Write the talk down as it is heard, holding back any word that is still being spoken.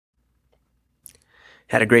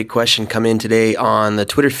Had a great question come in today on the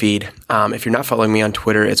Twitter feed. If you're not following me on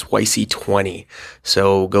Twitter, it's YC20.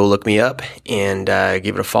 So go look me up and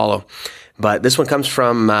give it a follow. But this one comes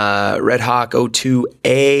from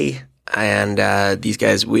RedHawk02A. And these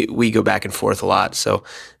guys, we go back and forth a lot. So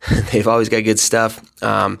they've always got good stuff.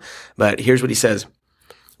 But here's what he says.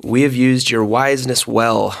 We have used your wiseness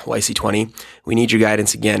well, YC20. We need your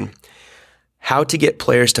guidance again. How to get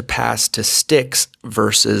players to pass to sticks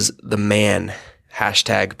versus the man.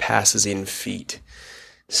 Hashtag passes in feet.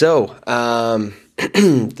 So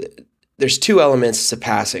there's two elements to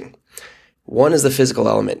passing. One is the physical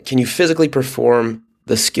element. Can you physically perform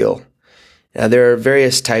the skill? Now, there are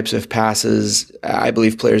various types of passes. I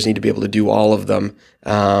believe players need to be able to do all of them.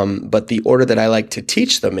 But the order that I like to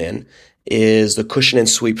teach them in is the cushion and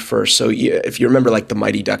sweep first. So if you remember like the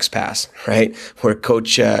Mighty Ducks pass, right? Where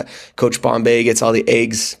Coach Bombay gets all the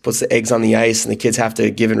eggs, puts the eggs on the ice, and the kids have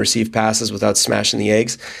to give and receive passes without smashing the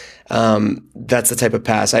eggs. That's the type of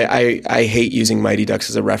pass. I hate using Mighty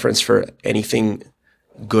Ducks as a reference for anything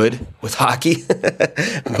good with hockey,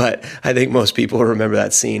 but I think most people remember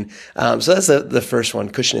that scene. So that's the first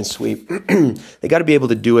one, cushion and sweep. They got to be able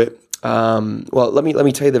to do it. Well, let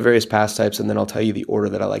me tell you the various pass types, and then I'll tell you the order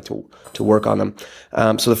that I like to work on them.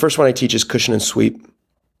 So the first one I teach is cushion and sweep.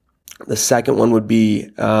 The second one would be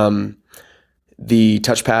the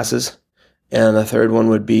touch passes, and the third one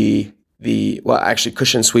would be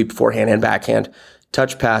cushion and sweep, forehand and backhand,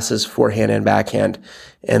 touch passes, forehand and backhand,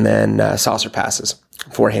 and then saucer passes,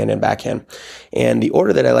 forehand and backhand. And the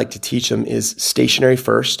order that I like to teach them is stationary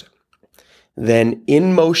first, then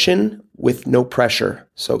in motion with no pressure.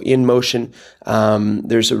 So in motion,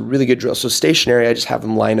 there's a really good drill. So stationary, I just have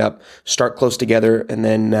them line up, start close together, and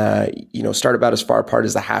then start about as far apart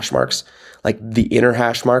as the hash marks, like the inner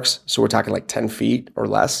hash marks. So we're talking like 10 feet or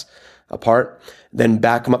less apart. Then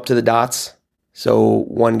back them up to the dots. So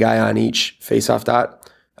one guy on each face-off dot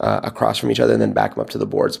across from each other, and then back them up to the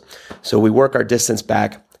boards. So we work our distance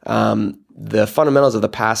back. The fundamentals of the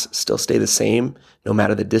pass still stay the same no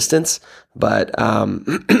matter the distance, but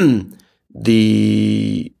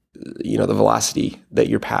the velocity that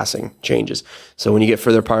you're passing changes. So when you get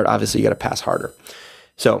further apart, obviously you got to pass harder.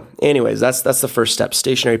 So anyways, that's the first step,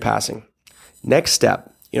 stationary passing. Next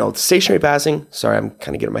step, stationary passing, sorry, I'm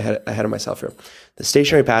kind of getting ahead of myself here. The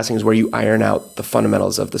stationary passing is where you iron out the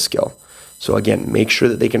fundamentals of the skill. So again, make sure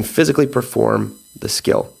that they can physically perform the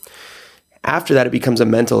skill. After that, it becomes a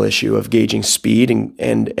mental issue of gauging speed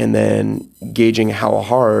and then gauging how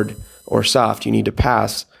hard or soft you need to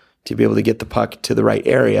pass to be able to get the puck to the right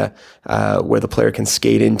area where the player can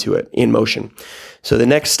skate into it in motion. So the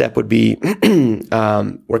next step would be working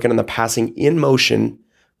on the passing in motion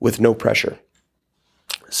with no pressure.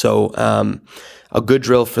 So a good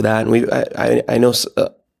drill for that, and I know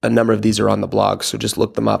a number of these are on the blog, so just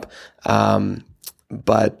look them up.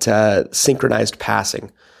 But synchronized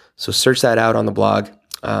passing. So search that out on the blog.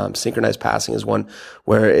 Synchronized passing is one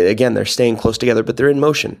where, again, they're staying close together, but they're in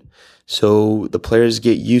motion. So the players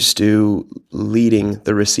get used to leading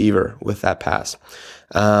the receiver with that pass.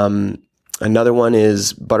 Another one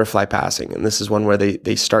is butterfly passing. And this is one where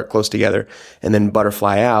they start close together and then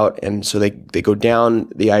butterfly out. And so they go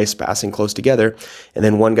down the ice passing close together. And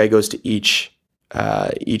then one guy goes to each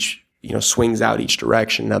swings out each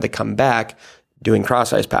direction. Now they come back doing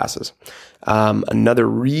cross ice passes. Another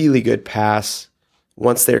really good pass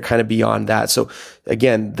once they're kind of beyond that. So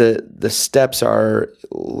again, the steps are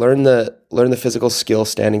learn the physical skill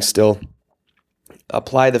standing still,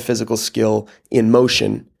 apply the physical skill in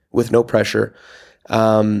motion with no pressure.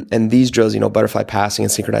 And these drills, butterfly passing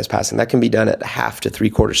and synchronized passing, that can be done at half to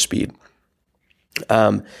 3/4 speed.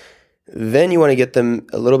 Then you want to get them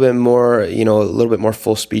a little bit more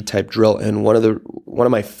full speed type drill. And one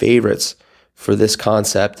of my favorites for this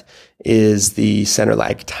concept is the center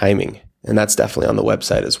lag timing. And that's definitely on the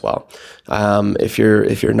website as well. If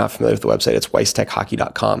you're not familiar with the website, it's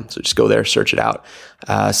weisstechhockey.com. So just go there, search it out.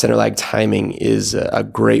 Center lag timing is a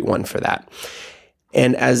great one for that.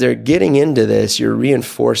 And as they're getting into this, you're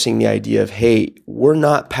reinforcing the idea of, hey, we're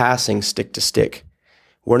not passing stick to stick.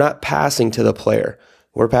 We're not passing to the player.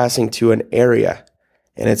 We're passing to an area.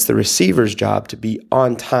 And it's the receiver's job to be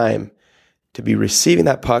on time, to be receiving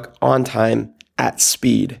that puck on time at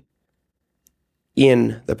speed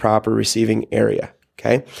in the proper receiving area,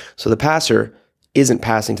 okay? So the passer isn't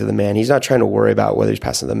passing to the man. He's not trying to worry about whether he's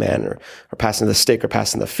passing to the man or passing to the stick or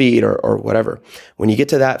passing the feet or whatever. When you get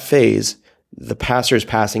to that phase, the passer is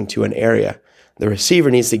passing to an area. The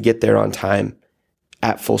receiver needs to get there on time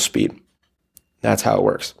at full speed. That's how it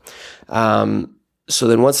works. So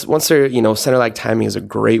then once they're, center lag timing is a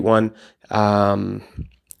great one.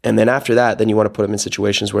 And then after that, then you want to put them in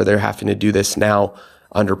situations where they're having to do this now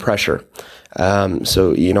under pressure.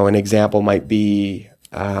 So, an example might be,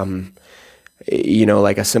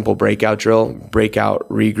 like a simple breakout drill, breakout,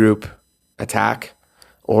 regroup, attack,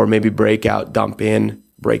 or maybe breakout, dump in,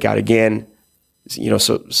 breakout again.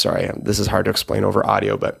 So sorry, this is hard to explain over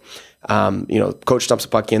audio, but, coach dumps a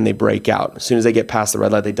puck in, they break out. As soon as they get past the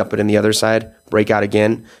red light, they dump it in the other side, break out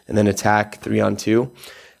again, and then attack 3-on-2.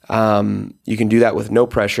 You can do that with no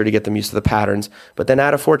pressure to get them used to the patterns, but then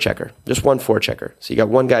add a forechecker, just one forechecker. So you got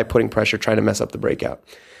one guy putting pressure, trying to mess up the breakout.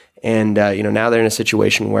 And, now they're in a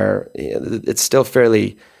situation where it's still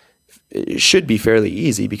it should be fairly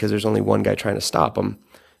easy because there's only one guy trying to stop them.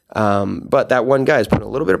 But that one guy is putting a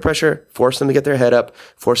little bit of pressure, forcing them to get their head up,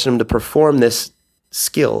 forcing them to perform this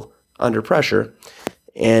skill under pressure.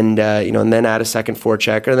 And, and then add a second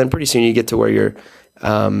forechecker. And then pretty soon you get to where you're,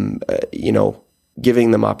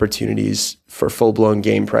 giving them opportunities for full-blown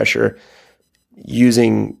game pressure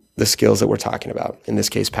using the skills that we're talking about, in this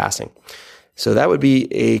case, passing. So that would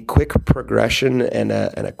be a quick progression and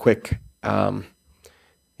a quick,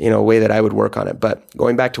 way that I would work on it. But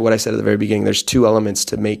going back to what I said at the very beginning, there's two elements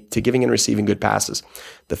to giving and receiving good passes: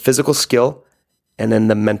 the physical skill and then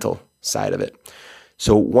the mental side of it.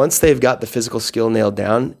 So once they've got the physical skill nailed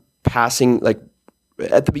down, passing, like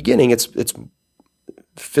at the beginning, it's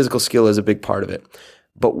physical skill is a big part of it.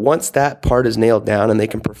 But once that part is nailed down and they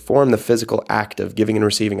can perform the physical act of giving and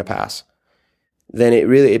receiving a pass, then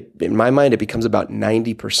in my mind, it becomes about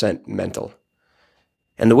 90% mental.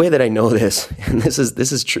 And the way that I know this, and this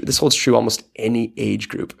is true, this holds true almost any age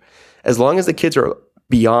group, as long as the kids are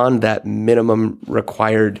beyond that minimum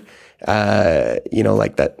required,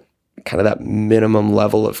 like that kind of that minimum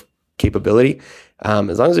level of capability,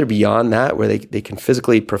 as long as they're beyond that, where they can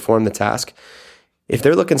physically perform the task. If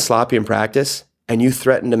they're looking sloppy in practice and you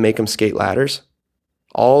threaten to make them skate ladders,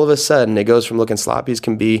 all of a sudden it goes from looking sloppy as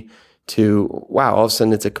can be to, wow, all of a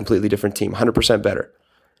sudden it's a completely different team, 100% better,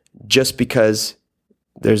 just because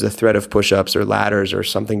there's a threat of push-ups or ladders or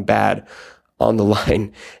something bad on the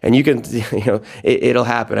line. And you can, it'll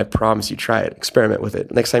happen. I promise you, try it, experiment with it.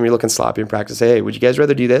 Next time you're looking sloppy in practice, say, hey, would you guys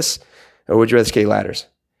rather do this or would you rather skate ladders?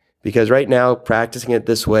 Because right now, practicing it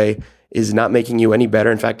this way is not making you any better.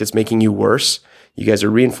 In fact, it's making you worse. You guys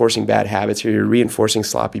are reinforcing bad habits here. You're reinforcing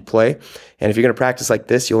sloppy play. And if you're going to practice like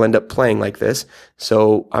this, you'll end up playing like this.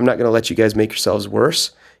 So I'm not going to let you guys make yourselves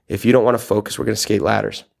worse. If you don't want to focus, we're going to skate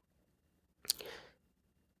ladders.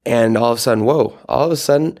 And all of a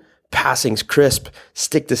sudden, passing's crisp,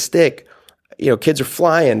 stick to stick. Kids are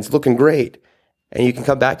flying, it's looking great. And you can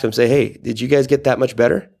come back to them and say, hey, did you guys get that much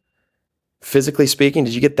better? Physically speaking,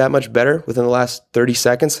 did you get that much better within the last 30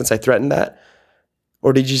 seconds since I threatened that?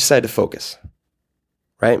 Or did you decide to focus?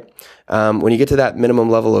 Right? When you get to that minimum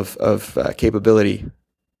level of capability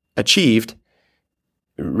achieved,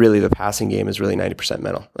 really the passing game is really 90%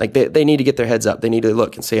 mental. Like they need to get their heads up. They need to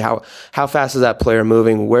look and say, how fast is that player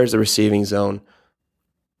moving? Where's the receiving zone?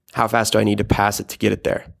 How fast do I need to pass it to get it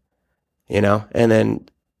there? And then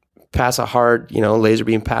pass a hard, laser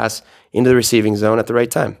beam pass into the receiving zone at the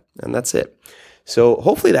right time. And that's it. So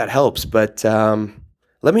hopefully that helps. But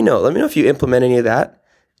let me know. Let me know if you implement any of that.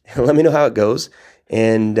 Let me know how it goes.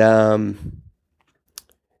 And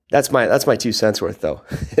that's my 2 cents worth, though,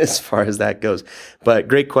 as far as that goes. But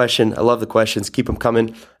great question. I love the questions. Keep them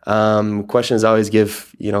coming. Questions always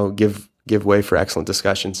give way for excellent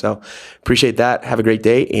discussion. So appreciate that. Have a great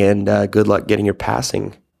day, and good luck getting your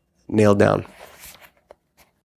passing nailed down.